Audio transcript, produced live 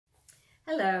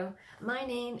Hello, my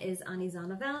name is Annie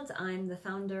Zonneveld. I'm the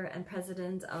founder and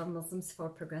president of Muslims for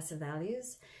Progressive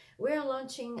Values. We're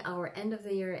launching our end of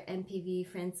the year MPV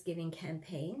Friendsgiving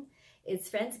campaign. It's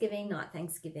Friendsgiving, not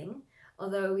Thanksgiving,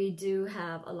 although we do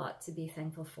have a lot to be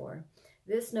thankful for.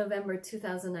 This November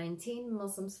 2019,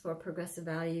 Muslims for Progressive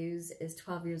Values is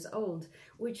 12 years old,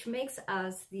 which makes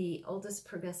us the oldest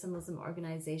progressive Muslim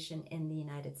organization in the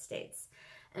United States.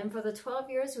 And for the 12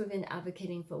 years, we've been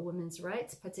advocating for women's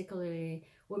rights, particularly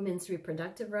women's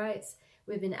reproductive rights.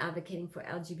 We've been advocating for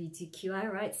LGBTQI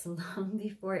rights long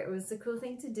before it was a cool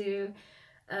thing to do.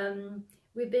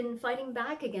 We've been fighting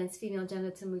back against female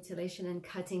genital mutilation and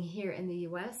cutting here in the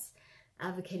US,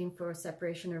 advocating for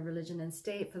separation of religion and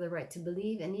state, for the right to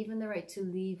believe, and even the right to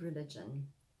leave religion.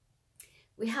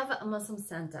 We have a Muslim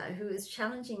Santa who is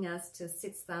challenging us to a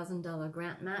 $6,000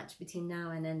 grant match between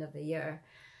now and end of the year.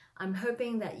 I'm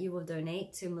hoping that you will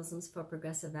donate to Muslims for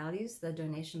Progressive Values. The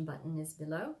donation button is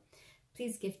below.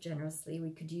 Please give generously. We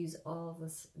could use all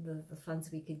the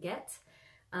funds we could get.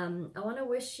 I want to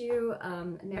wish you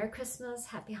Merry Christmas,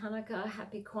 Happy Hanukkah,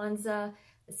 Happy Kwanzaa,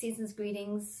 season's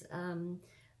greetings.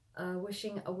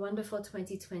 Wishing a wonderful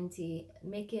 2020.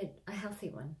 Make it a healthy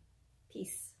one.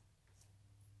 Peace.